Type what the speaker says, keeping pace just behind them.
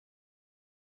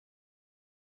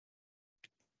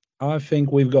I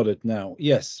think we've got it now.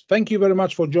 Yes. Thank you very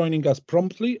much for joining us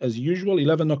promptly, as usual,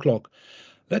 11 o'clock.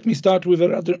 Let me start with a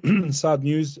rather sad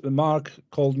news. Mark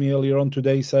called me earlier on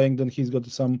today saying that he's got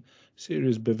some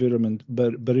serious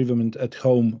bereavement at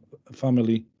home,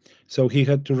 family. So he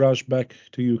had to rush back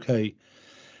to UK.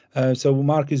 So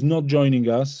Mark is not joining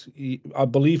us. I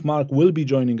believe Mark will be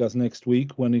joining us next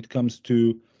week when it comes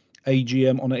to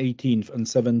AGM on 18th and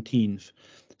 17th.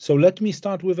 So let me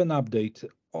start with an update.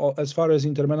 As far as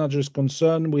InterManager is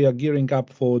concerned, we are gearing up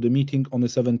for the meeting on the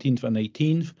 17th and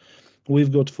 18th.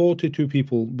 We've got 42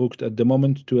 people booked at the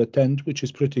moment to attend, which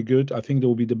is pretty good. I think that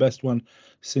will be the best one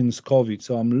since COVID.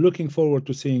 So I'm looking forward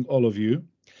to seeing all of you.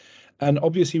 And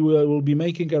obviously, we will be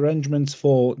making arrangements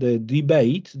for the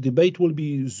debate. Debate will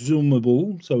be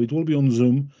Zoomable, so it will be on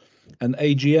Zoom, and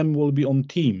AGM will be on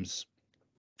Teams.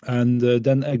 And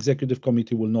then executive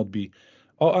committee will not be.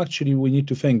 Oh, actually, we need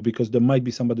to think because there might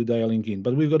be somebody dialing in.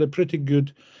 But we've got a pretty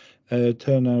good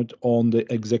turnout on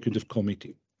the executive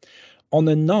committee. On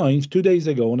the 9th, 2 days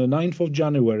ago, on the 9th of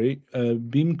January,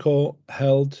 BIMCO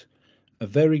held a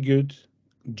very good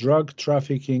drug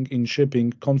trafficking in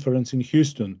shipping conference in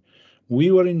Houston.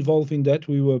 We were involved in that.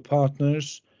 We were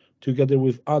partners together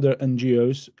with other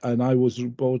NGOs, and I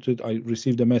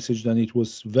received a message that it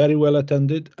was very well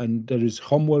attended, and there is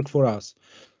homework for us.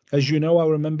 As you know,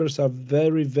 our members are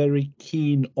very, very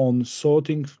keen on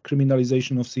sorting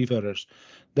criminalization of seafarers.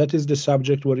 That is the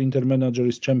subject where InterManager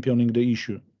is championing the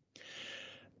issue.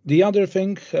 The other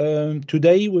thing,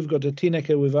 today we've got a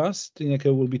Tineke with us.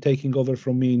 Tineke will be taking over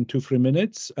from me in 2-3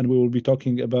 minutes, and we will be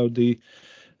talking about the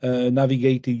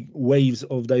navigating waves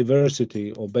of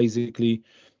diversity, or basically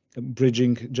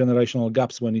bridging generational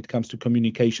gaps when it comes to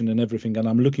communication and everything. And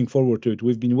I'm looking forward to it.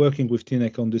 We've been working with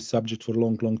Tineke on this subject for a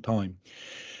long, long time.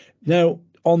 Now,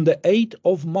 on the 8th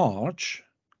of March,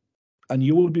 and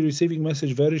you will be receiving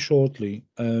message very shortly,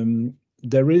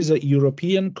 there is a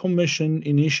European Commission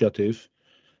initiative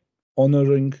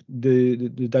honoring the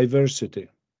diversity.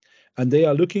 And they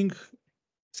are looking,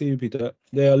 see you, Peter,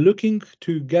 they are looking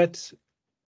to get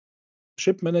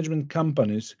ship management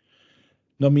companies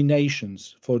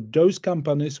nominations for those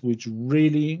companies which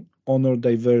really honor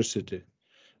diversity.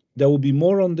 There will be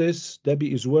more on this.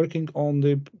 Debbie is working on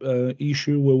the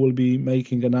issue. We will be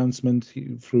making announcement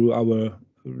through our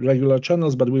regular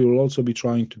channels, but we will also be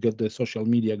trying to get the social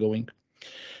media going.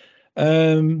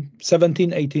 17th,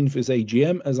 18th is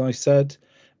AGM, as I said,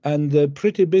 and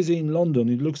pretty busy in London.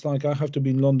 It looks like I have to be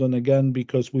in London again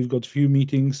because we've got few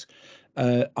meetings.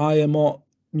 IMO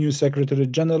new Secretary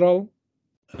General,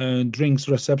 drinks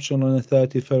reception on the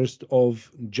 31st of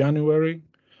January.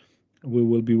 We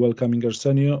will be welcoming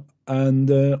Arsenio,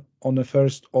 and on the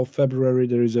 1st of February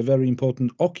there is a very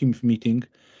important OCIMF meeting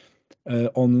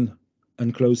on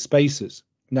enclosed spaces.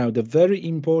 Now, the very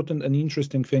important and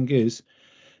interesting thing is,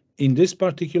 in this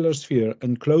particular sphere,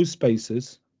 enclosed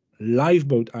spaces,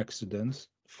 lifeboat accidents,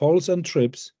 falls and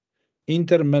trips,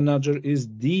 InterManager is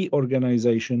the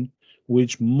organization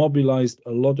which mobilized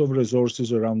a lot of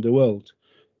resources around the world.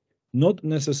 Not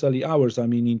necessarily ours, I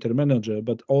mean InterManager,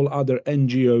 but all other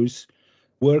NGOs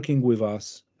working with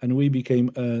us, and we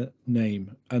became a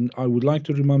name. And I would like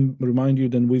to remind you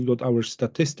that we've got our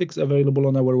statistics available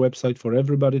on our website for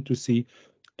everybody to see.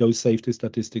 Those safety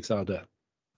statistics are there.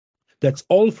 That's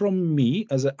all from me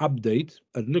as an update.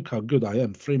 And look how good I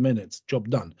am, 3 minutes, job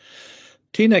done.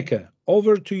 Tineke,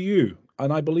 over to you.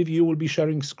 And I believe you will be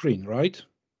sharing screen, right?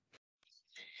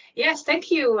 Yes, thank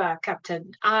you,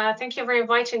 Captain. Thank you for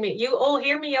inviting me. You all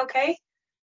hear me okay?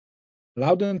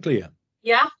 Loud and clear.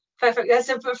 Yeah, perfect. That's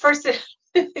the first,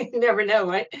 you never know,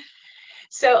 right?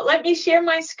 So let me share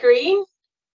my screen.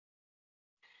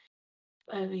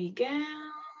 There we go.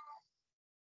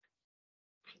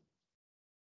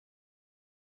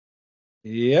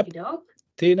 Yep.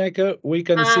 Tineke, we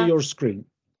can see your screen.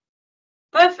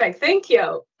 Perfect, thank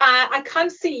you. I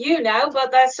can't see you now,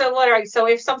 but that's all right. So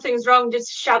if something's wrong, just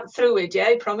shout through it, yeah,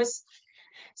 I promise.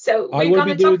 So we're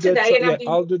going to talk today. And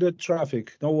I'll do the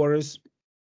traffic, no worries.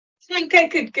 Okay,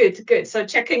 good. So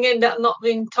checking in that not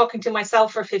been talking to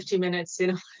myself for 50 minutes, you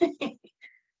know.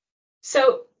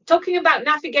 So talking about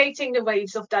navigating the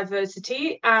waves of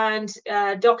diversity, and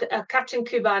Captain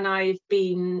Kuba and I have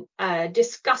been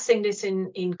discussing this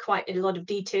in quite a lot of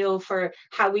detail for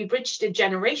how we bridge the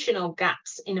generational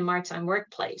gaps in a maritime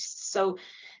workplace. So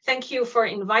thank you for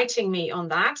inviting me on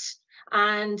that.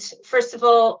 And first of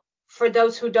all, for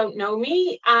those who don't know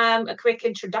me, a quick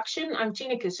introduction. I'm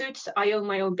Tineke Zoet. I own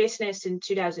my own business in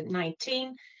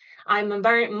 2019. I'm a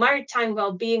maritime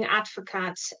well-being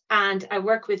advocate, and I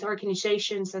work with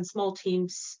organizations and small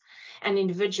teams and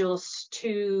individuals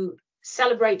to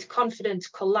celebrate confident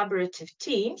collaborative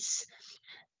teams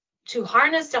to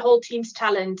harness the whole team's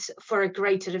talent for a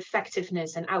greater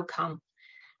effectiveness and outcome.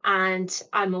 And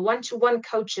I'm a one-to-one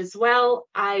coach as well.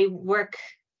 I work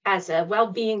as a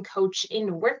well-being coach in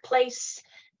the workplace,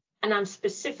 and I'm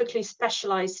specifically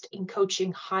specialized in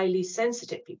coaching highly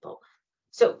sensitive people.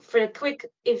 So for a quick,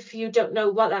 if you don't know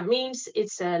what that means,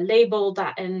 it's a label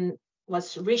that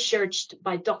was researched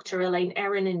by Dr. Elaine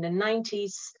Aron in the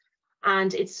 90s,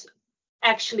 and it's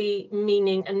actually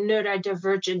meaning a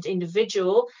neurodivergent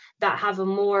individual that have a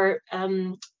more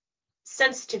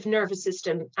sensitive nervous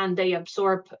system, and they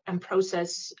absorb and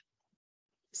process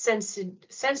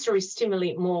sensory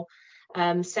stimuli more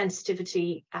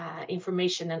sensitivity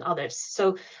information than others.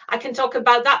 So I can talk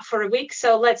about that for a week.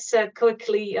 So let's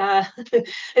quickly close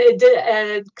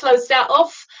that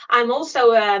off. I'm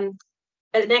also an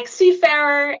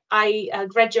ex-seafarer. I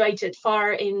graduated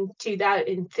far in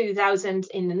 2000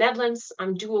 in the Netherlands.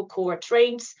 I'm dual core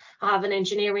trained. I have an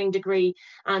engineering degree,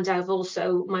 and I have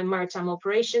also my maritime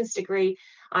operations degree.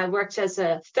 I worked as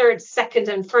a third, second,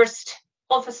 and first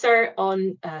officer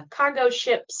on cargo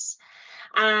ships.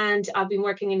 And I've been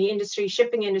working in the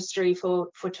shipping industry for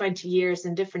 20 years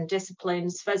in different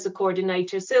disciplines, vessel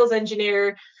coordinator, sales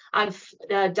engineer. I've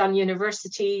done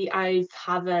university. I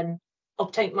have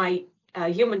obtained my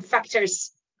human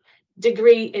factors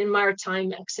degree in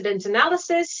maritime accident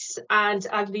analysis, and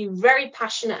I've been very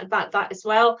passionate about that as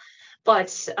well.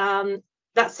 But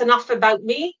that's enough about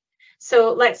me.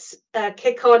 So let's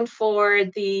kick on for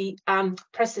the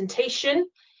presentation.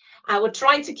 I will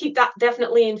try to keep that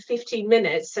definitely in 15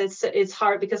 minutes. It's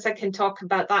hard because I can talk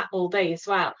about that all day as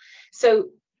well. So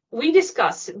we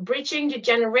discuss bridging the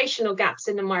generational gaps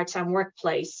in the maritime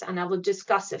workplace, and I will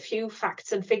discuss a few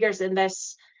facts and figures in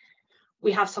this.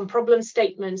 We have some problem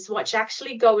statements, what's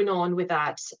actually going on with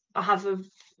that. I have a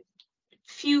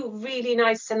few really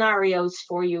nice scenarios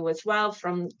for you as well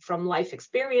from life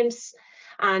experience.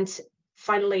 And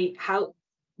finally, how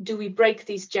do we break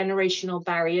these generational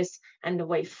barriers and the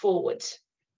way forward?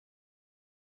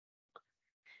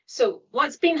 So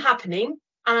what's been happening?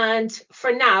 And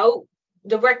for now,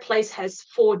 the workplace has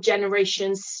 4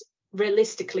 generations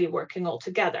realistically working all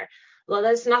together. Well,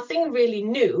 there's nothing really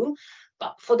new,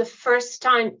 but for the first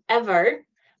time ever,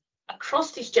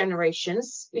 across these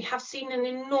generations, we have seen an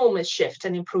enormous shift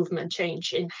and improvement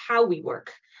change in how we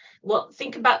work. Well,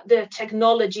 think about the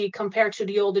technology compared to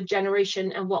the older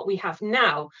generation and what we have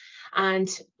now. And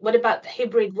what about the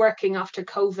hybrid working after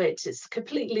COVID? It's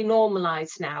completely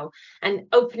normalized now, and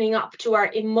opening up to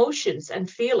our emotions and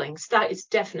feelings. That is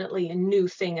definitely a new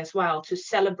thing as well, to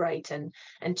celebrate and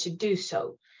to do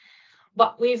so.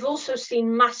 But we've also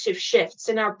seen massive shifts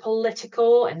in our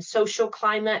political and social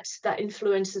climate that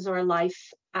influences our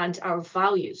life and our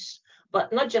values.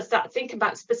 But not just that, think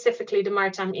about specifically the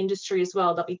maritime industry as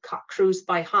well, that we cut crews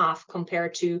by half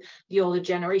compared to the older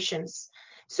generations.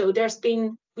 So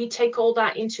we take all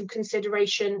that into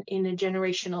consideration in a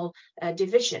generational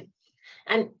division.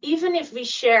 And even if we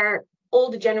share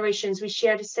all the generations, we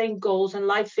share the same goals and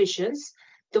life visions,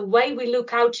 the way we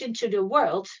look out into the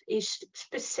world is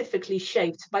specifically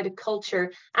shaped by the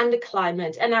culture and the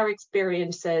climate and our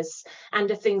experiences and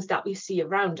the things that we see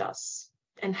around us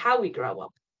and how we grow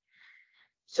up.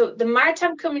 So the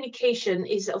maritime communication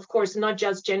is, of course, not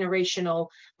just generational,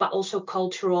 but also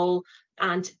cultural.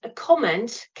 And a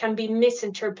comment can be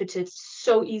misinterpreted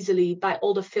so easily by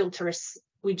all the filters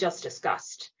we just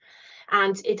discussed.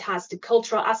 And it has the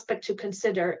cultural aspect to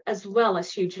consider, as well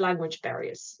as huge language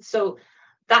barriers. So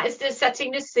that is the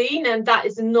setting the scene, and that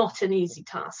is not an easy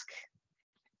task.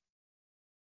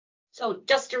 So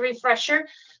just a refresher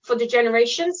for the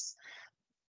generations.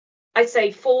 I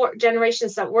say 4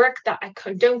 generations that work, that I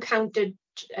don't count the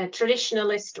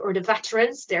traditionalists or the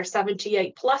veterans. They're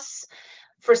 78 plus.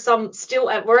 For some still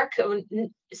at work,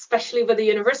 especially with the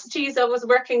universities I was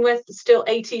working with, still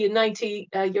 80 and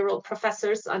 90-year-old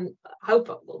professors, and I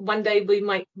hope one day we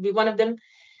might be one of them.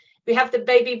 We have the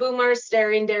baby boomers,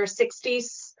 they're in their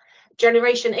 60s.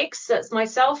 Generation X, that's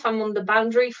myself, I'm on the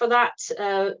boundary for that.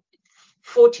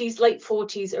 40s, late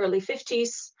 40s, early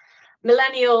 50s.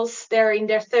 Millennials, they're in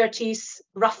their 30s,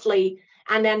 roughly.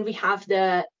 And then we have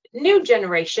the new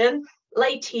generation,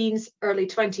 late teens, early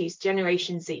 20s,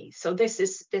 Generation Z. So this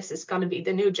is going to be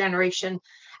the new generation.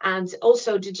 And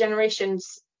also the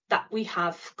generations that we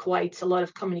have quite a lot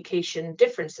of communication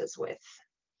differences with.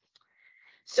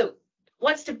 So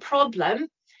what's the problem?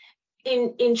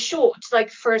 In short, like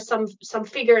for some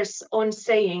figures on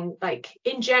saying, like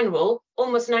in general,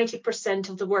 almost 90%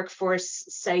 of the workforce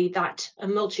say that a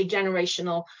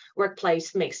multi-generational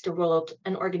workplace makes the world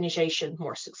and organization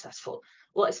more successful.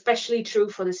 Well, especially true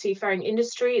for the seafaring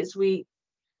industry is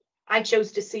I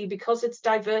chose to see because it's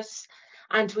diverse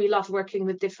and we love working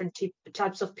with different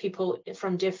types of people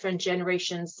from different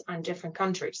generations and different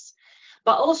countries.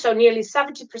 But also nearly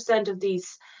 70% of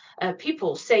these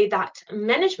people say that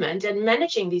management and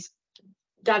managing these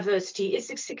diversity is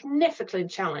a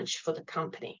significant challenge for the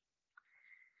company.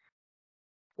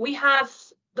 We have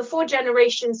the 4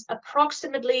 generations,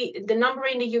 approximately the number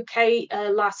in the UK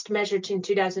last measured in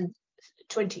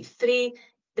 2023.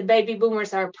 The baby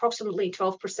boomers are approximately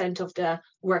 12% of the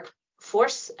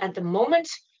workforce at the moment.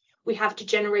 We have the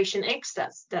Generation X,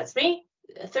 that's me,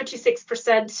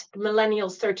 36%,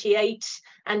 millennials 38%,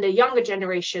 and the younger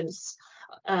generations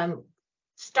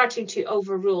starting to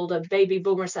overrule the baby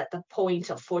boomers at the point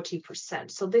of 40%.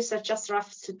 So these are just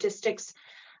rough statistics.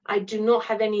 I do not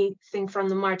have anything from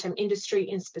the maritime industry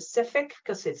in specific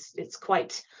because it's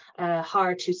quite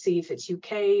hard to see if it's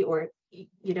UK or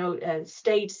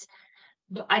states.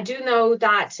 But I do know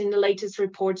that in the latest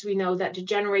reports, we know that the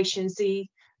Generation Z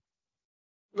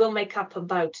will make up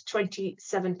about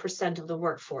 27% of the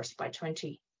workforce by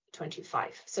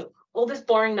 2025. So all these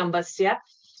boring numbers, yeah.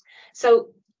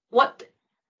 So what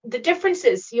the difference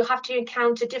is, you have to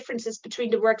encounter differences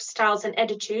between the work styles and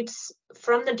attitudes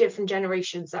from the different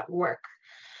generations at work.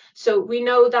 So we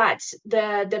know that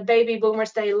the baby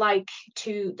boomers, they like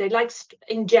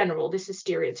in general, this is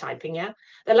stereotyping, yeah,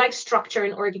 they like structure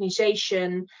and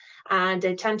organization, and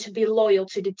they tend to be loyal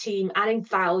to the team, adding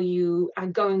value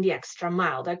and going the extra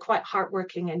mile. They're quite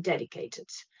hardworking and dedicated.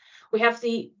 We have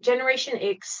the Generation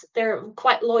X. They're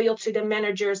quite loyal to the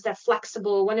managers. They're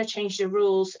flexible, want to change the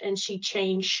rules and see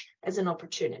change as an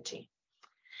opportunity.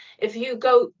 If you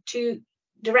go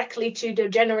directly to the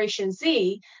Generation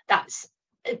Z,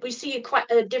 we see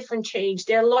quite a different change.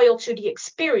 They're loyal to the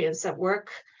experience at work.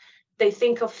 They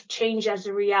think of change as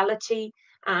a reality.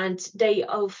 And they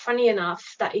are, funny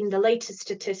enough, that in the latest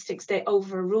statistics, they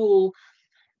overrule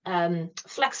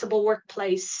flexible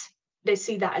workplace. They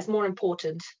see that as more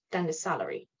important than the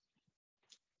salary.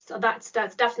 So that's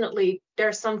definitely, there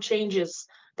are some changes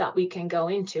that we can go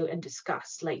into and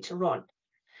discuss later on.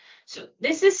 So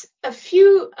this is a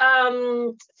few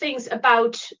things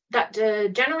about that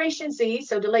Generation Z,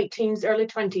 so the late teens, early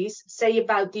 20s, say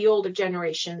about the older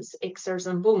generations, Xers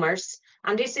and Boomers.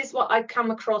 And this is what I come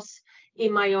across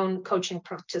in my own coaching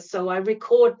practice. So I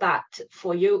record that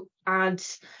for you. And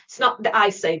it's not that I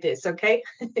say this, okay?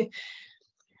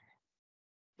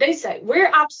 They say,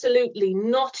 we're absolutely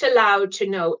not allowed to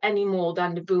know any more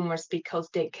than the Boomers because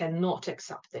they cannot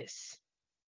accept this.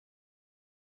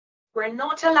 We're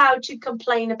not allowed to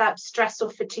complain about stress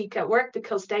or fatigue at work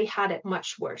because they had it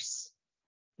much worse.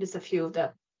 There's a few of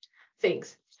the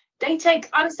things. They take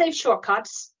unsafe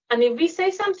shortcuts, and if we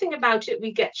say something about it,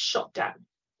 we get shot down.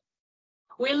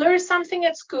 We learn something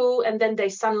at school, and then they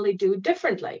suddenly do it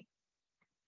differently.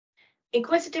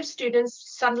 Inquisitive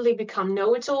students suddenly become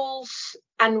know-it-alls,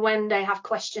 and when we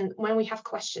have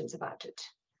questions about it.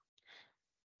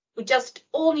 We just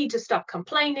all need to stop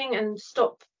complaining and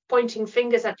stop pointing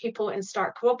fingers at people and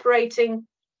start cooperating.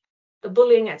 The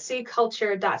bullying at sea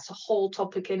culture, that's a whole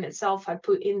topic in itself. I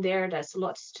put in there, there's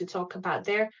lots to talk about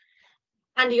there.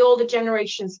 And the older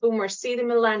generations, Boomers, see the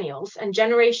millennials and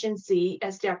Generation Z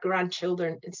as their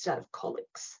grandchildren instead of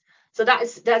colleagues. So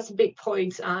that's a big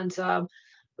point, and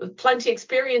plenty of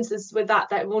experiences with that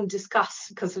I won't discuss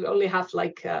because we only have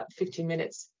like 15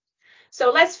 minutes.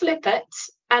 So let's flip it.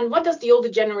 And what does the older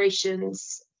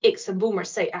generations, X and Boomers,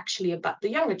 say actually about the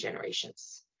younger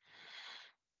generations?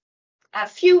 A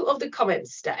few of the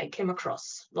comments that I came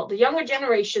across. Well, the younger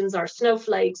generations are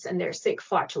snowflakes and they're sick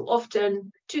far too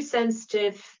often, too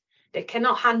sensitive, they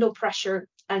cannot handle pressure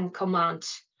and command.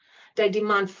 They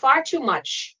demand far too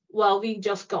much while we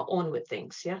just got on with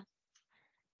things, yeah?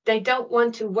 They don't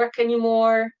want to work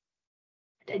anymore.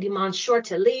 They demand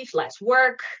shorter leave, less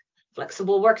work,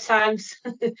 flexible work times,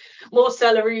 more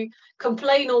salary,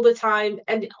 complain all the time,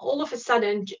 and all of a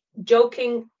sudden,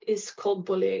 joking is called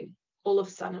bullying. All of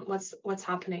a sudden, what's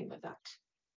happening with that?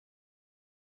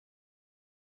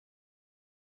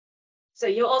 So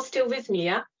you're all still with me,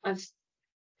 yeah? I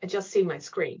just see my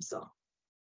screen, so.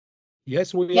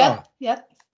 Yes, we are. Yeah.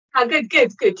 Ah,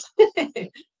 good.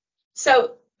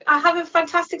 So I have a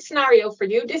fantastic scenario for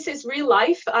you. This is real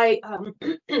life. I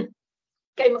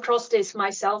came across this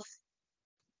myself.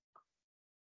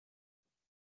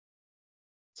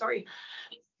 Sorry.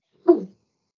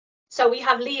 So we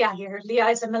have Leah here. Leah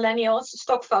is a millennial. It's a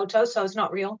stock photo, so it's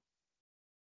not real.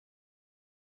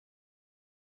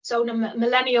 So the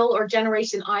millennial or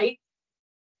Generation I,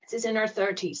 is in her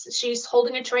 30s. She's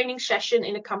holding a training session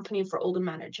in a company for older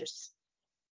managers.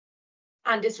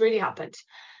 And this really happened.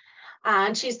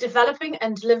 And she's developing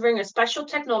and delivering a special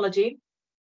technology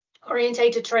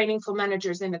orientated training for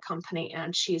managers in the company.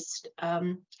 And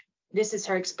this is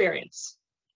her experience.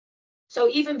 So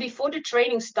even before the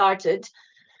training started,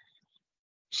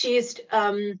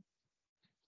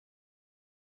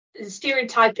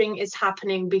 stereotyping is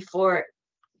happening before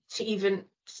she even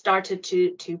started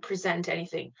to present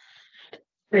anything.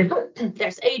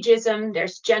 There's ageism,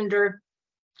 there's gender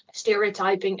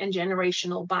stereotyping, and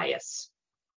generational bias.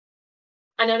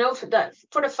 And I know for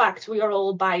the fact we are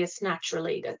all biased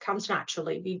naturally. That comes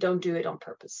naturally. We don't do it on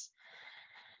purpose.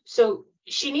 So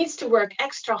she needs to work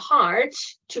extra hard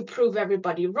to prove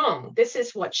everybody wrong. This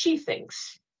is what she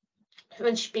thinks.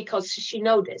 Because she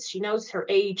knows this. She knows her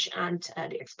age and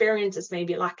the experience is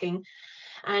maybe lacking.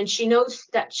 And she knows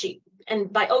that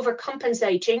and by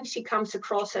overcompensating, she comes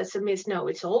across as a Miss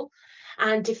Know-it-all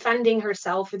and defending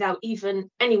herself without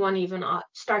anyone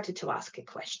started to ask a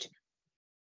question.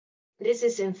 This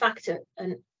is, in fact,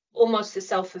 almost a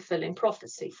self-fulfilling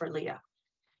prophecy for Leah.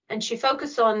 And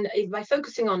by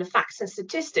focusing on the facts and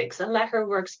statistics and let her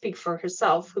work speak for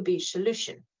herself will be a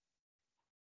solution.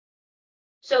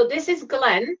 So this is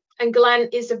Glenn, and Glenn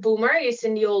is a boomer. He's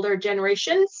in the older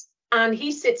generations, and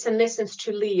he sits and listens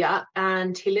to Leah,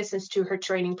 and he listens to her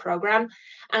training program,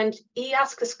 and he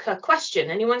asks a question,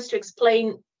 and he wants to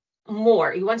explain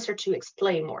more. He wants her to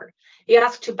explain more. He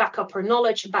asked to back up her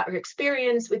knowledge about her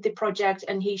experience with the project,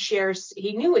 and he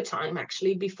knew a time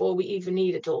actually before we even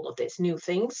needed all of these new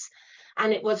things,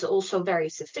 and it was also very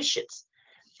sufficient.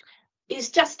 It's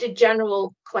just a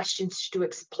general questions to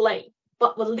explain.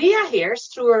 But what Leah hears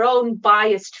through her own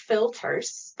biased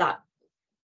filters, that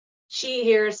she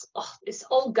hears, oh, this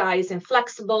old guy is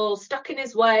inflexible, stuck in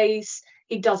his ways,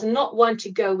 he does not want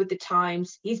to go with the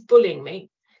times, he's bullying me,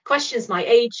 questions my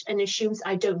age and assumes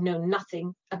I don't know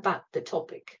nothing about the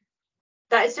topic.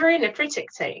 That is her inner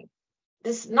critic saying,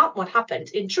 this is not what happened.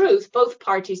 In truth, both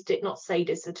parties did not say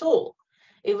this at all.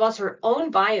 It was her own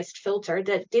biased filter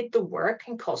that did the work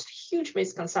and caused huge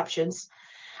misconceptions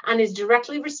and is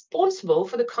directly responsible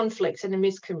for the conflict and the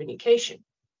miscommunication.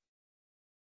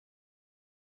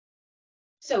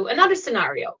 So another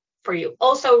scenario for you.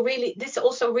 This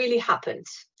also really happened.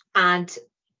 And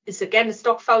it's again a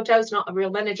stock photo, it's not a real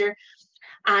manager.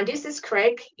 And this is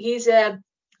Craig. He's in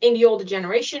the older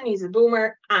generation, he's a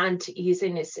boomer, and he's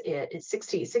in his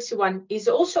 60s, 61. He's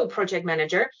also a project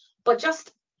manager, but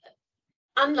just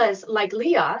unless, like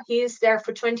Leah, he is there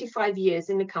for 25 years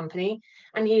in the company,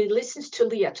 and he listens to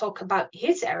Leah talk about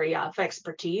his area of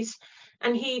expertise,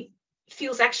 and he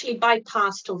feels actually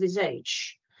bypassed of his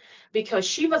age because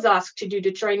she was asked to do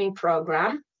the training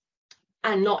program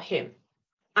and not him.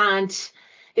 And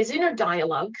his inner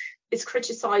dialogue is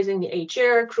criticizing the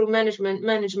HR, crew management,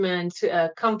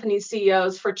 company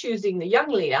CEOs for choosing the young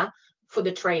Leah for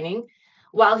the training,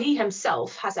 while he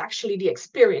himself has actually the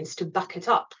experience to back it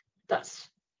up. That's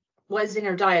what his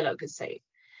inner dialogue is saying.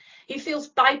 He feels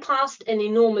bypassed and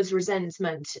enormous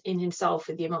resentment in himself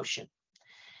with the emotion.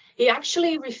 He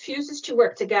actually refuses to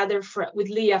work together with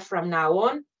Leah from now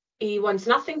on. He wants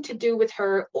nothing to do with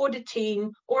her or the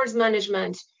team or his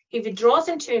management. He withdraws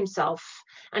into himself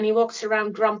and he walks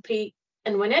around grumpy.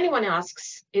 And when anyone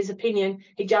asks his opinion,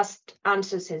 he just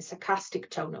answers in sarcastic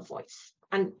tone of voice.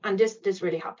 And this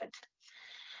really happened.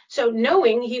 So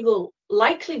knowing he will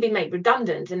likely be made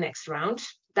redundant the next round,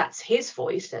 that's his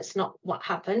voice, that's not what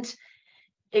happened.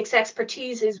 His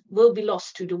expertise will be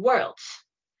lost to the world.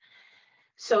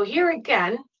 So here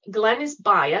again, Glenn is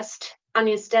biased and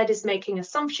instead is making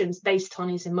assumptions based on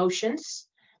his emotions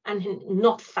and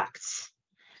not facts.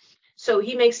 So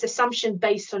he makes assumptions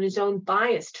based on his own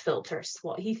biased filters,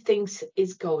 what he thinks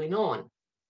is going on.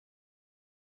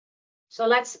 So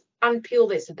let's unpeel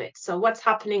this a bit. So what's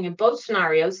happening in both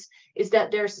scenarios is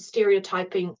that there's a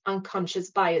stereotyping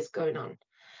unconscious bias going on.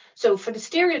 So for the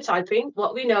stereotyping,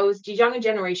 what we know is the younger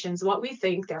generations, what we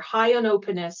think, they're high on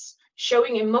openness,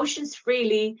 showing emotions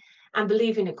freely and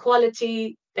believe in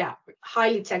equality. They're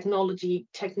highly technology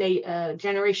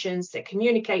generations that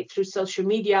communicate through social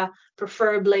media,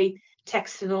 preferably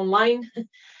text and online.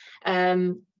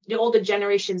 The older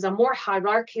generations are more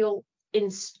hierarchical in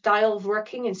style of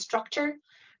working and structure.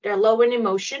 They're low in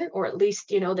emotion, or at least,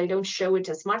 they don't show it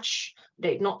as much.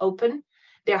 They're not open.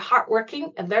 They're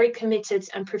hardworking and very committed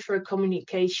and prefer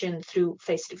communication through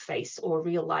face-to-face or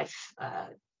real life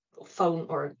phone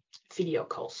or video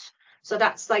calls. So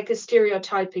that's like a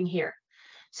stereotyping here.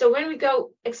 So when we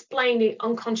go explain the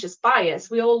unconscious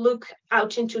bias, we all look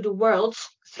out into the world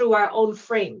through our own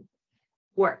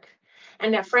framework.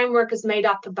 And that framework is made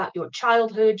up about your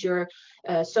childhood, your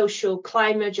social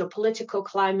climate, your political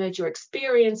climate, your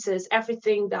experiences,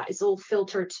 everything that is all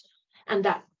filtered, and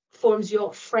that forms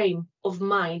your frame of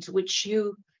mind, which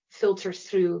you filter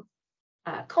through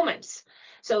comments.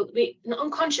 So an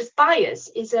unconscious bias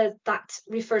is that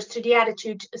refers to the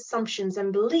attitude, assumptions,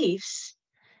 and beliefs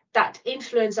that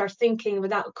influence our thinking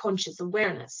without conscious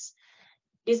awareness.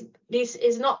 This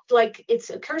is not like it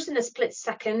occurs in a split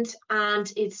second,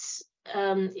 and it's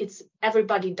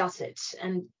everybody does it.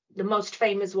 And the most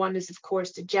famous one is, of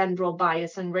course, the gender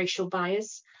bias and racial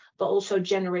bias, but also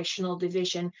generational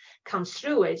division comes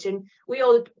through it. And we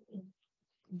all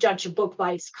judge a book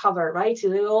by its cover, right? So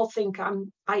they all think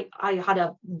I had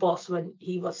a boss when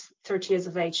he was 30 years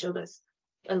of age, so that's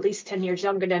at least 10 years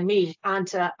younger than me.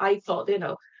 And I thought,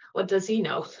 what does he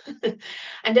know?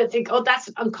 And they think, oh, that's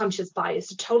unconscious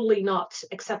bias, totally not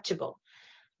acceptable.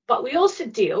 But we also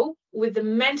deal with the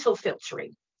mental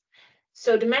filtering.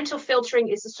 So the mental filtering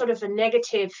is a sort of a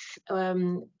negative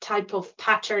type of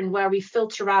pattern where we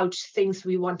filter out things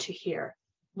we want to hear,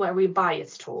 where we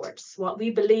bias towards what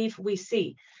we believe we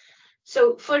see.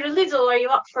 So are you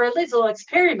up for a little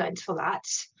experiment for that?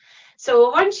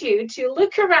 So I want you to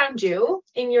look around you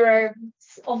in your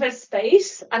office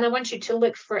space, and I want you to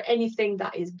look for anything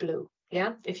that is blue.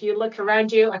 Yeah, if you look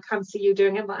around you, I can't see you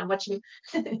doing it, but I'm watching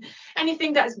you.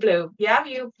 Anything that's blue. Yeah,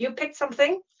 you picked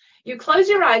something. You close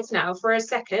your eyes now for a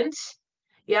second.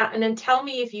 Yeah, and then tell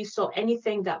me if you saw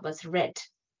anything that was red.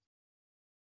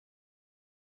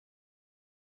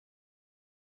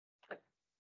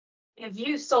 If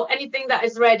you saw anything that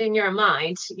is red in your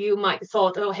mind, you might have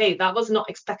thought, oh, hey, that was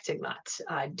not expecting that.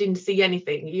 I didn't see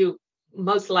anything. You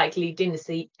most likely didn't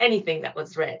see anything that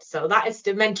was red. So that is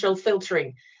the mental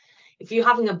filtering. If you're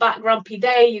having a bad grumpy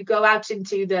day, you go out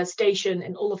into the station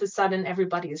and all of a sudden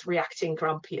everybody is reacting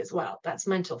grumpy as well. That's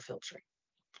mental filtering.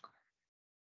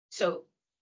 So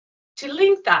to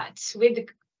link that with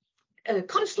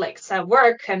conflicts at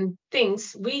work and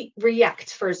things, we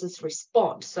react versus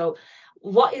respond. So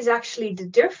what is actually the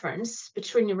difference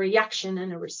between a reaction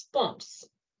and a response?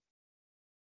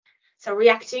 So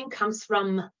reacting comes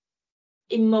from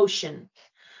emotion.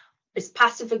 It's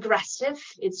passive aggressive,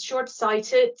 it's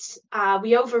short-sighted,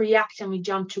 we overreact and we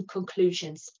jump to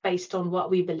conclusions based on what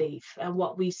we believe and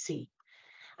what we see.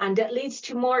 And that leads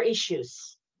to more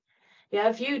issues. Yeah,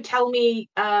 if you tell me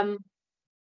I'm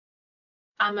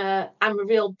a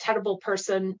real terrible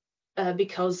person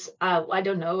because I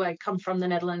don't know, I come from the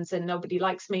Netherlands and nobody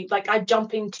likes me, like I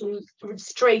jump into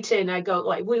straight in, I go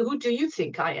like, well, who do you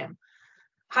think I am?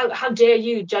 How dare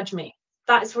you judge me?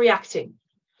 That's reacting.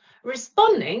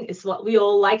 Responding is what we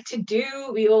all like to do.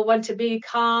 We all want to be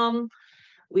calm.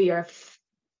 We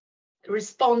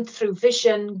respond through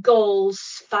vision,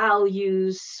 goals,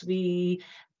 values. We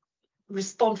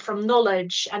respond from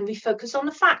knowledge, and we focus on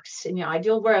the facts in the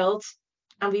ideal world,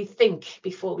 and we think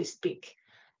before we speak.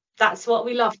 That's what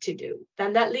we love to do.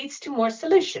 Then that leads to more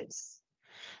solutions.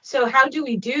 So how do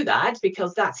we do that?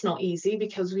 Because that's not easy,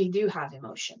 because we do have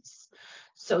emotions.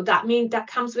 So that means that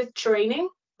comes with training,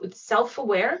 with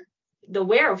self-aware,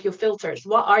 aware of your filters.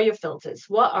 What are your filters?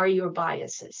 What are your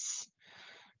biases?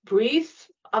 Breathe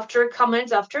after a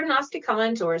comment, after a nasty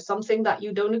comment or something that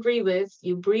you don't agree with.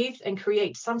 You breathe and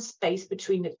create some space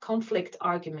between the conflict,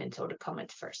 argument, or the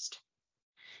comment first.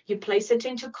 You place it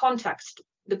into context.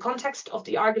 The context of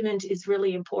the argument is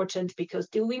really important, because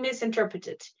do we misinterpret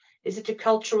it? Is it a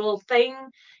cultural thing?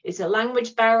 Is it a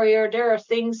language barrier? There are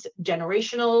things,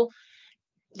 generational,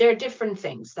 there are different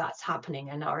things that's happening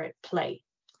and are at play.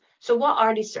 So what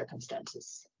are these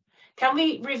circumstances? Can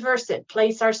we reverse it,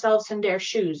 place ourselves in their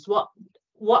shoes?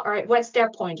 What's their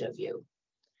point of view?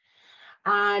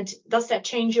 And does that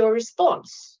change your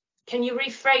response? Can you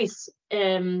rephrase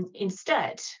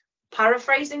instead?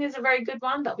 Paraphrasing is a very good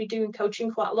one that we do in coaching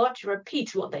quite a lot. To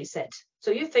repeat what they said. So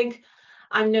you think,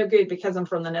 I'm no good because I'm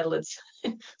from the Netherlands.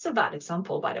 It's a bad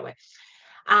example, by the way.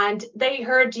 And they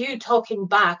heard you talking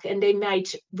back and they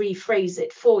might rephrase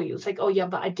it for you. It's like, oh yeah,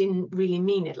 but I didn't really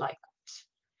mean it like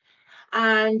that.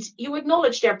 And you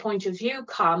acknowledge their point of view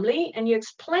calmly, and you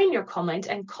explain your comment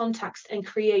and context and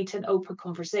create an open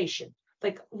conversation.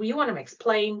 Like, you want to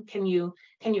explain, can you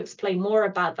explain more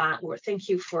about that? Or thank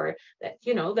you for that,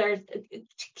 to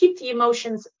keep the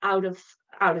emotions out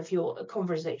of your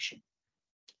conversation.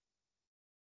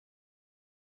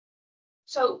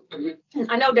 So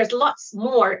I know there's lots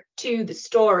more to the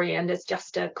story, and it's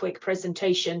just a quick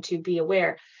presentation to be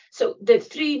aware. So the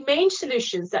three main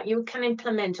solutions that you can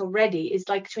implement already is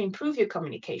like to improve your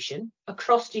communication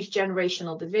across these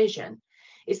generational division.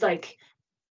 It's like,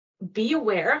 be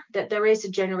aware that there is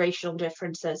a generational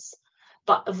differences.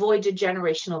 but avoid a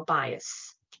generational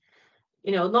bias.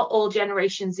 You know, not all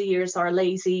Generation Zers are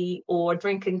lazy or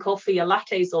drinking coffee or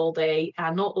lattes all day,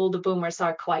 and not all the boomers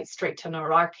are quite strict and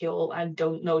hierarchical and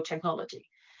don't know technology.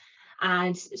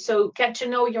 And so get to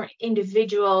know your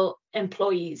individual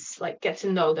employees, like get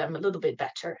to know them a little bit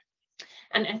better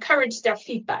and encourage their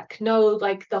feedback. Know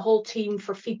like the whole team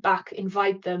for feedback,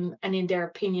 invite them, and in their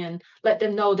opinion, let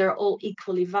them know they're all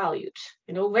equally valued.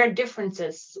 You know, where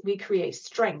differences, we create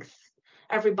strength.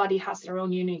 Everybody has their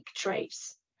own unique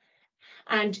traits.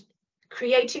 And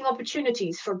creating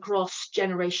opportunities for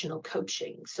cross-generational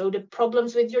coaching. So the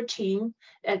problems with your team,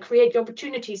 create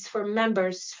opportunities for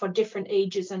members for different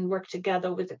ages and work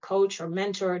together with a coach or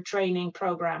mentor or training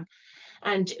program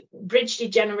and bridge the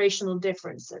generational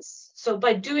differences. So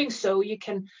by doing so, you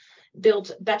can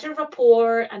build better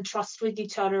rapport and trust with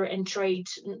each other and trade,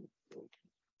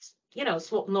 you know,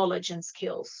 swap knowledge and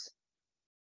skills.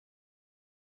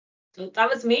 So that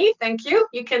was me. Thank you.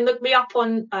 You can look me up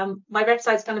on my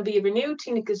website's going to be renewed,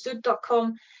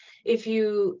 tinekazoot.com. If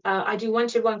you, I do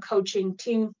one-to-one coaching,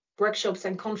 team workshops,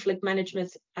 and conflict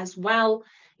management as well.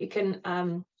 You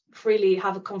can freely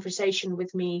have a conversation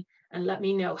with me and let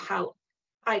me know how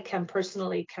I can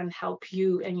personally help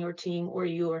you and your team or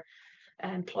your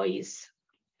employees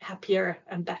happier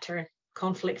and better,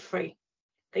 conflict-free.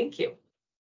 Thank you.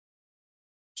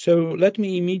 So let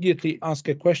me immediately ask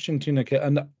a question, Tineke,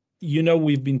 and you know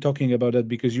we've been talking about that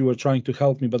because you were trying to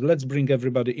help me, but let's bring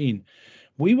everybody in.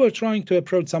 We were trying to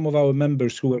approach some of our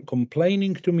members who were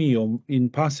complaining to me, or in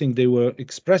passing, they were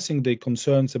expressing their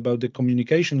concerns about the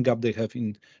communication gap they have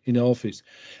in the office.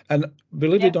 And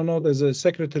believe it or not, as a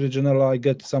Secretary General, I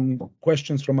get some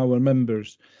questions from our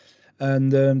members.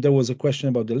 And there was a question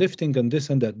about the lifting and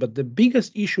this and that. But the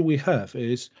biggest issue we have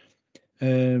is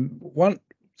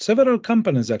several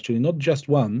companies, actually, not just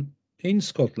one, in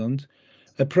Scotland,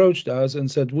 approached us and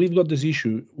said, we've got this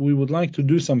issue, we would like to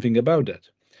do something about it.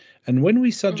 And when we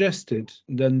suggested,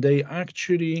 then they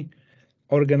actually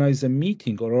organize a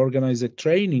meeting or organize a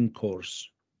training course.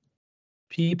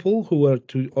 People who were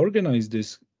to organize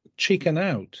this chicken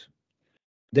out.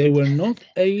 They were not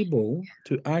able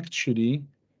to actually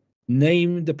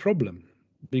name the problem,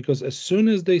 because as soon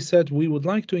as they said, we would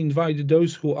like to invite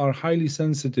those who are highly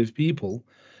sensitive people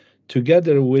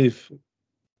together with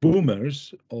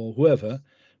boomers or whoever,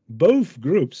 both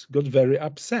groups got very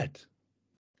upset.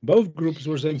 Both groups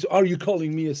were saying, so are you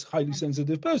calling me a highly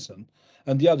sensitive person?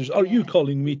 And the others, are you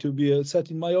calling me to be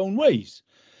set in my own ways?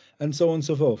 And so on and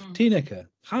so forth. Tineke,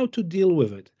 how to deal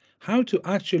with it? How to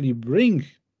actually bring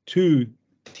two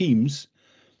teams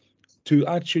to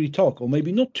actually talk, or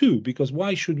maybe not two, because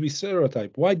why should we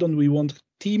stereotype? Why don't we want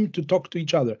team to talk to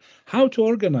each other? How to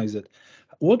organize it?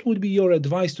 What would be your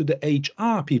advice to the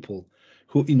HR people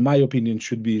who, in my opinion,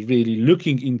 should be really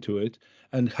looking into it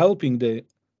and helping the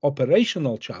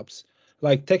operational chaps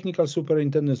like technical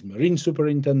superintendents, marine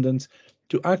superintendents,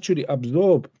 to actually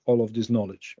absorb all of this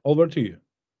knowledge? Over to you.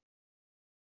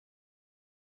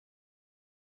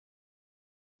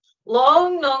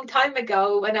 Long time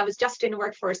ago, when I was just in the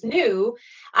workforce new,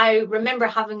 I remember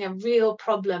having a real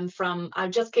problem I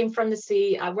just came from the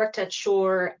sea, I worked at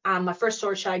shore, my first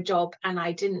shoreside job, and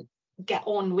I didn't get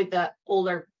on with the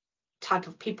older type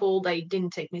of people. They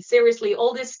didn't take me seriously.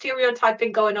 All this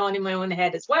stereotyping going on in my own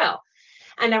head as well.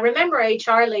 And I remember a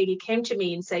HR lady came to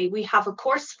me and say, we have a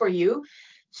course for you.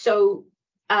 So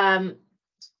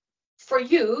for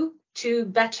you to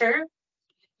better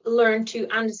learn to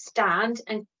understand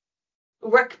and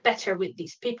work better with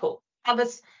these people. I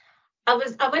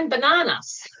went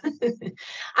bananas.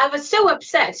 I was so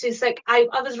upset. It's like I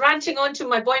was ranting on to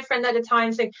my boyfriend at the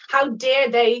time saying, how dare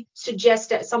they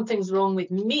suggest that something's wrong with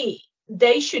me?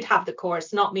 They should have the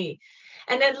course, not me.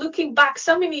 And then looking back,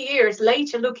 so many years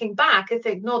later, looking back, I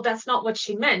think, no, that's not what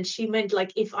she meant. She meant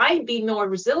like, if I be more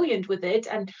resilient with it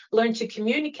and learn to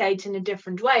communicate in a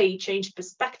different way, change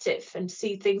perspective and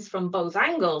see things from both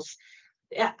angles,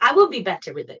 I will be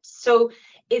better with it. So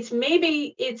it's the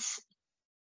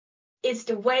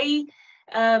way,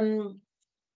 a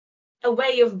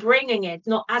way of bringing it,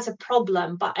 not as a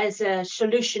problem, but as a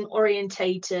solution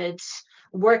orientated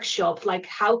workshop. Like,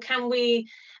 how can we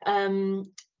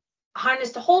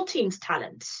harness the whole team's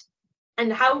talents?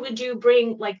 And how would you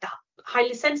bring, like, the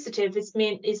highly sensitive is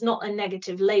not a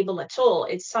negative label at all.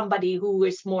 It's somebody who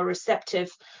is more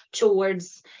receptive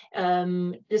towards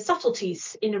the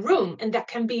subtleties in a room, and that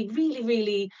can be really,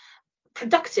 really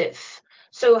productive.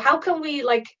 So how can we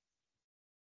like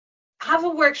have a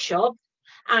workshop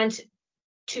and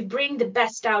to bring the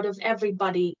best out of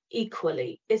everybody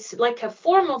equally. It's like a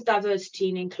form of diversity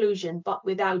and inclusion, but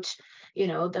without, you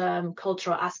know, the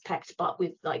cultural aspect, but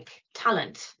with like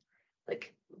talent.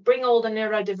 Like bring all the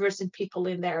neurodivergent people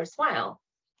in there as well,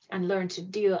 and learn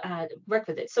to work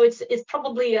with it. So it's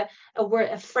probably a word,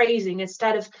 a phrasing,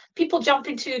 instead of people jump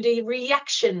into the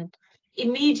reaction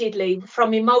immediately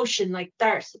from emotion, like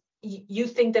you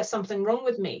think there's something wrong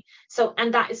with me. So,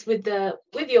 and that is with the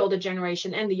older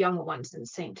generation and the younger ones at the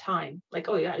same time. Like,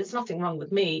 oh yeah, there's nothing wrong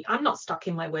with me. I'm not stuck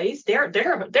in my ways. They're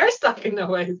stuck in their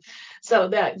ways. So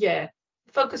that, yeah,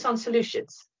 focus on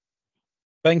solutions.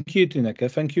 Thank you,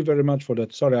 Tineke. Thank you very much for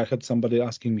that. Sorry, I had somebody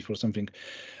asking me for something.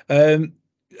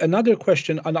 Another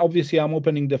question, and obviously I'm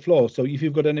opening the floor, so if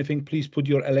you've got anything, please put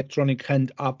your electronic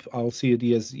hand up. I'll see it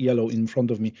as yellow in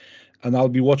front of me, and I'll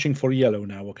be watching for yellow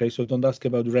now, okay? So don't ask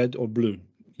about red or blue,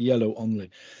 yellow only.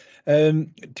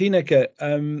 Tineke,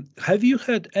 have you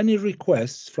had any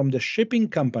requests from the shipping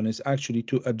companies actually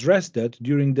to address that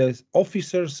during the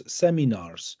officers'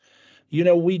 seminars? You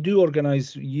know, we do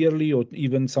organize yearly or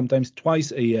even sometimes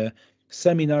twice a year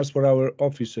seminars for our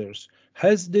officers.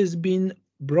 Has this been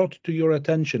brought to your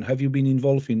attention? Have you been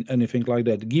involved in anything like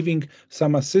that? Giving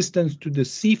some assistance to the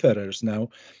seafarers now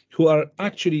who are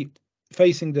actually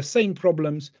facing the same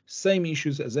problems, same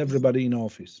issues as everybody in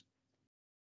office?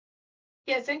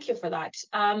 Yeah, thank you for that.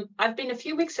 I've been a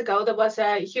few weeks ago, there was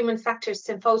a human factors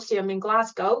symposium in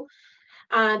Glasgow,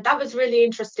 and that was really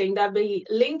interesting. They'll be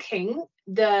linking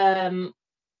the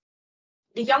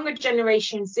younger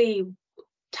generation Z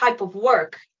type of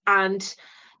work and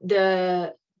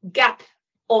the gap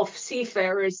of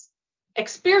seafarers,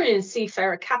 experienced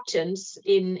seafarer captains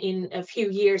in a few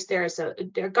years. There's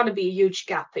going to be a huge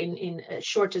gap in a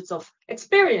shortage of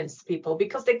experienced people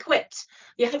because they quit.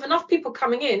 You have enough people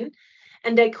coming in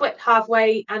and they quit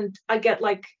halfway, and I get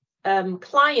like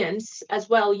clients as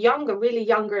well, younger, really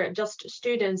younger, just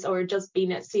students or just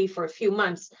been at sea for a few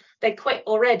months, they quit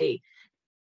already.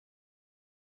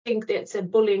 Think that it's a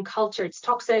bullying culture, it's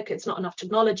toxic, it's not enough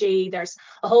technology, there's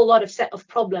a whole lot of set of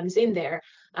problems in there.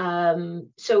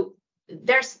 So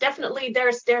there's definitely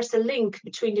there's a link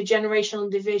between the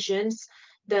generational divisions,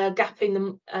 the gap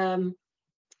in the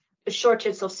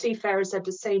shortage of seafarers at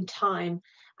the same time,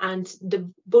 and the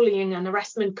bullying and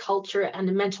harassment culture and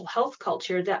the mental health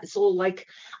culture that's all like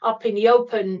up in the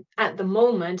open at the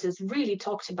moment is really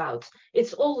talked about.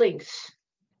 It's all linked.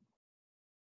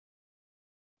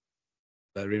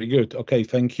 Very good. Okay,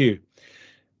 thank you.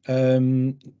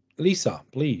 Lisa,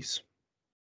 please.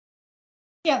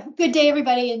 Yeah, good day,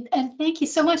 everybody, and thank you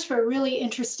so much for a really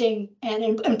interesting and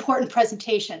important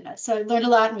presentation. So I learned a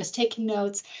lot and was taking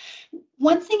notes.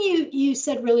 One thing you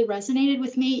said really resonated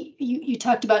with me. You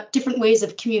talked about different ways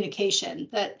of communication,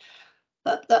 that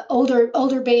the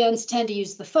older bands tend to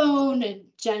use the phone, and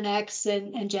Gen X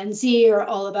and Gen Z are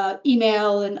all about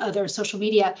email and other social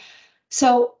media.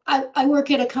 So I work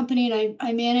at a company and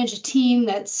I manage a team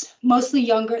that's mostly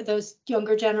younger, those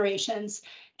younger generations,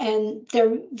 and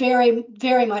they're very,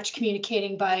 very much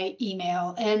communicating by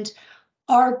email. And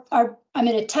I'm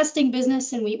in a testing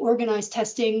business and we organize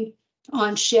testing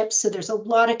on ships. So there's a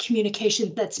lot of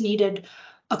communication that's needed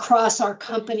across our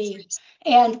company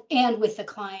and with the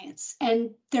clients. And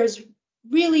there's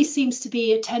really seems to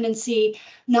be a tendency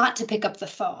not to pick up the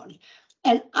phone.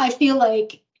 And I feel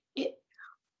like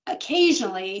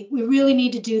occasionally we really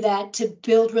need to do that to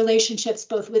build relationships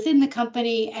both within the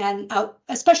company and out,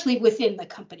 especially within the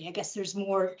company. I guess there's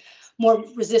more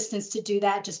resistance to do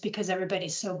that just because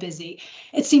everybody's so busy.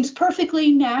 It seems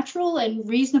perfectly natural and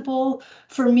reasonable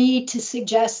for me to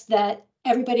suggest that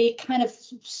everybody kind of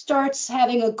starts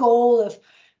having a goal of,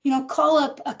 call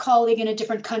up a colleague in a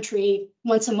different country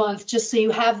once a month, just so you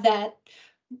have that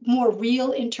more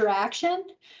real interaction.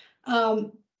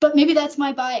 But maybe that's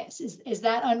my bias. Is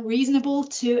that unreasonable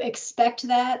to expect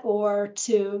that or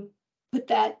to put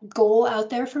that goal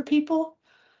out there for people?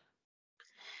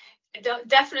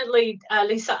 Definitely,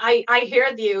 Lisa, I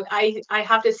hear you. I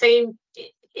have the same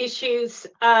issues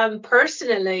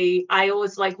personally. I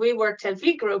always we worked at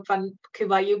V Group, and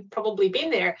Kuba, you've probably been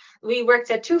there. We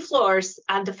worked at 2 floors,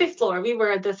 and the 5th floor, we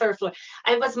were at the 3rd floor.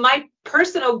 It was my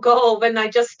personal goal when I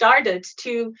just started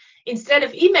to, instead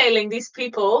of emailing these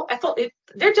people, I thought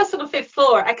they're just on the 5th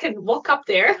floor. I can walk up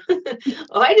there,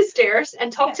 by the stairs,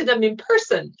 and talk to them in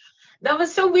person. That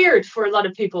was so weird for a lot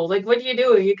of people. Like, what do you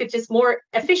do? You could just more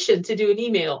efficient to do an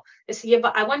email. I said, yeah,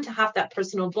 but I want to have that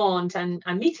personal bond and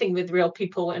I'm meeting with real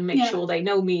people and make sure they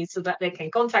know me so that they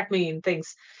can contact me and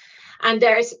things. And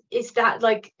is that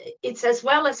like, it's as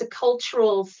well as a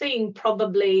cultural thing,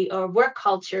 probably, or work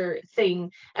culture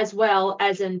thing, as well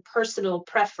as in personal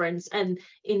preference and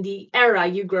in the era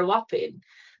you grow up in.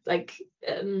 Like,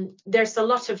 there's a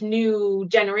lot of new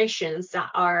generations that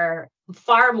are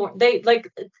far more, they're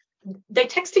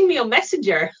texting me on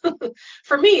Messenger.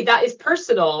 For me, that is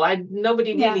personal.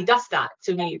 Nobody really does that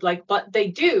to me. Like, but they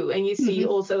do, and you see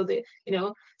also the, you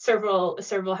know, several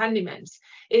handymans.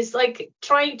 Is like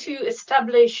trying to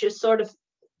establish a sort of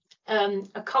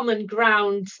a common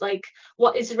ground, like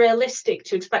what is realistic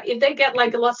to expect. If they get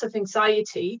like lots of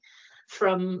anxiety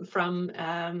from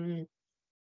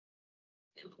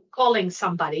calling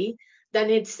somebody, then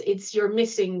it's you're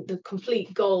missing the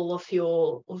complete goal of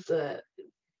the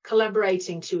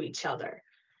collaborating to each other.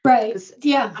 Right.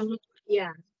 Yeah.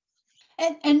 Yeah.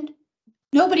 And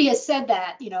nobody has said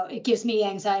that, you know, it gives me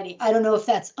anxiety. I don't know if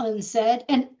that's unsaid.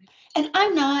 And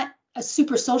I'm not a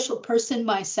super social person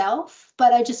myself,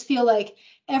 but I just feel like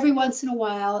every once in a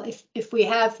while, if we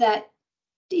have that,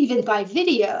 even by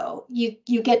video,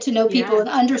 you get to know people and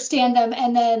understand them,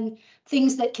 and then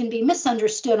things that can be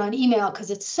misunderstood on email,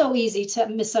 because it's so easy to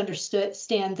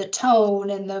misunderstand the tone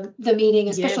and the meeting,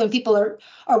 especially when people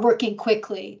are working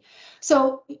quickly.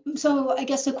 So I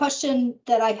guess the question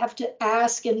that I have to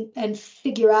ask and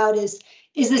figure out is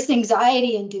this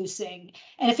anxiety inducing?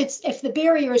 And if the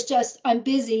barrier is just, I'm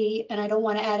busy and I don't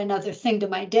want to add another thing to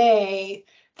my day,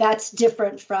 that's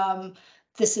different from,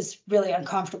 this is really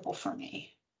uncomfortable for me.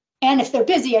 And if they're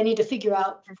busy, I need to figure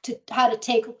out how to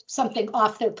take something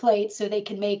off their plate so they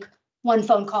can make one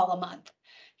phone call a month,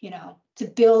 you know, to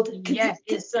build. Yes,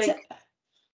 it's like,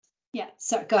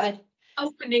 Sorry, go ahead.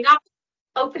 Opening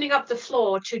up the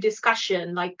floor to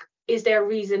discussion. Like, is there a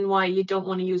reason why you don't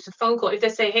want to use a phone call? If they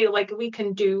say, hey, like, we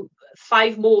can do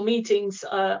 5 more meetings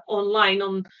online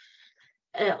on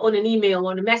an email,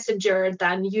 on a messenger,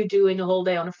 than you do in a whole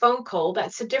day on a phone call,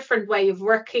 that's a different way of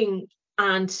working.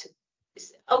 And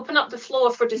open up the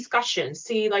floor for discussion.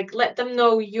 See, like, let them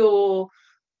know your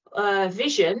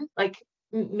vision, like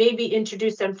maybe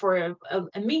introduce them for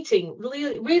a meeting,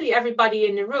 really everybody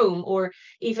in the room, or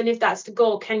even if that's the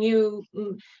goal, can you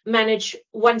manage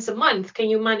once a month? Can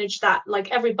you manage that, like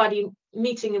everybody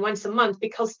meeting once a month?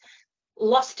 Because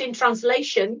lost in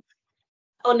translation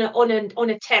on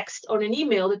a text, on an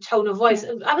email, the tone of voice.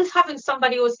 I was having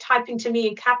somebody who was typing to me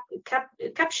in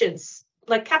captions,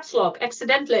 like caps lock,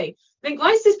 accidentally. I think,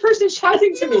 why is this person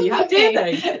shouting to me? How dare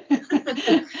they?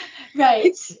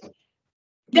 Right.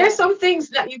 There's some things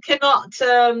that you cannot,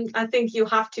 I think you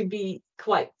have to be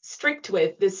quite strict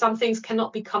with. There's some things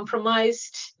cannot be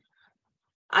compromised,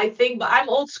 I think, but I'm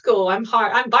old school. I'm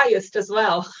biased as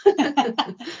well.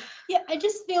 Yeah, I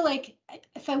just feel like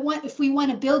if we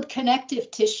want to build connective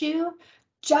tissue,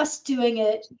 just doing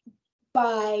it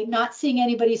by not seeing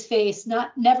anybody's face,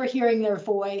 never hearing their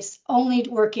voice, only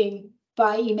working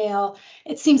by email,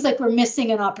 it seems like we're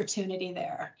missing an opportunity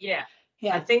there. Yeah,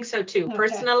 I think so too. Okay.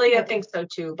 Personally, I think so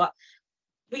too. But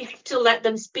we have to let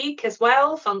them speak as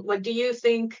well. What do you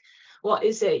think? What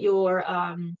is it?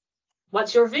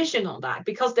 What's your vision on that?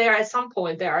 Because there, at some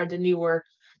point, there are the newer.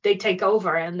 They take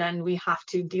over, and then we have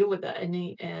to deal with it.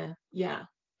 And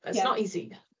that's not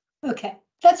easy. Okay,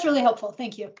 that's really helpful.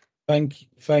 Thank you.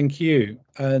 Thank you.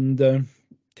 And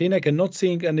Tinek, and not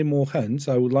seeing any more hands,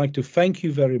 I would like to thank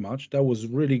you very much. That was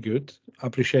really good. I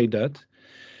appreciate that.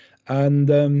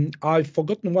 And I've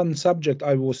forgotten one subject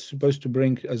I was supposed to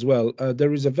bring as well.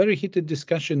 There is a very heated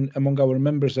discussion among our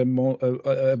members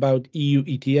about EU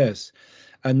ETS.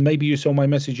 And maybe you saw my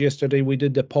message yesterday. We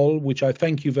did the poll, which I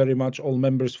thank you very much, all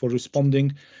members, for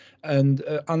responding and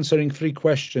answering 3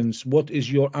 questions. What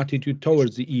is your attitude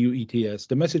towards the EU ETS?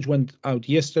 The message went out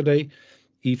yesterday.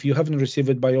 If you haven't received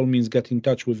it, by all means, get in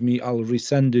touch with me. I'll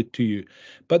resend it to you.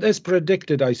 But as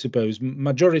predicted, I suppose,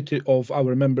 majority of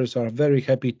our members are very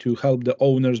happy to help the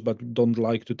owners, but don't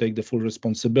like to take the full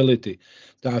responsibility.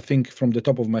 I think from the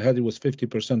top of my head, it was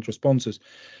 50% responses.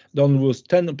 Then was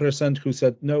 10% who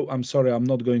said, no, I'm sorry, I'm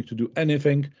not going to do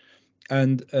anything.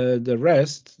 And the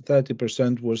rest,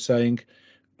 30%, were saying,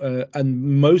 and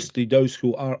mostly those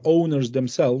who are owners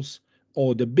themselves,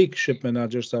 or the big ship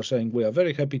managers, are saying, we are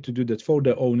very happy to do that for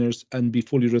the owners and be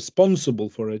fully responsible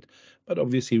for it, but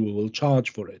obviously we will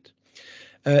charge for it.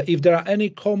 If there are any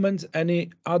comments,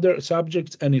 any other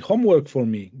subjects, any homework for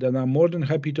me, then I'm more than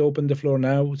happy to open the floor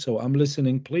now. So I'm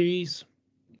listening, please.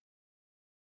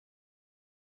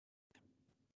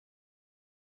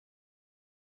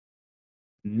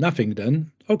 Nothing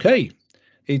then. Okay,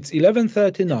 it's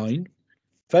 11:39.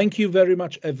 Thank you very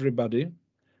much, everybody.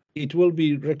 It will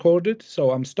be recorded,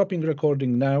 so I'm stopping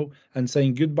recording now and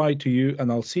saying goodbye to you, and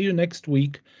I'll see you next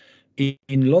week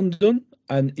in London.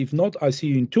 And if not, I see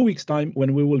you in 2 weeks' time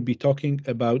when we will be talking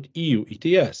about EU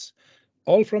ETS.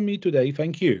 All from me today.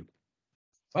 Thank you.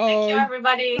 Bye. Thank you,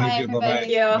 everybody. Bye, Thank you. Bye-bye. everybody.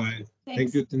 Thank you. Bye. Thank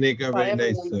Thanks. you, Tanika. Bye, Very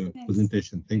nice everyone. Thanks.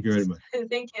 presentation. Thank you very much.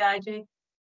 Thank you, Ajay.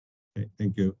 Okay,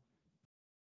 thank you.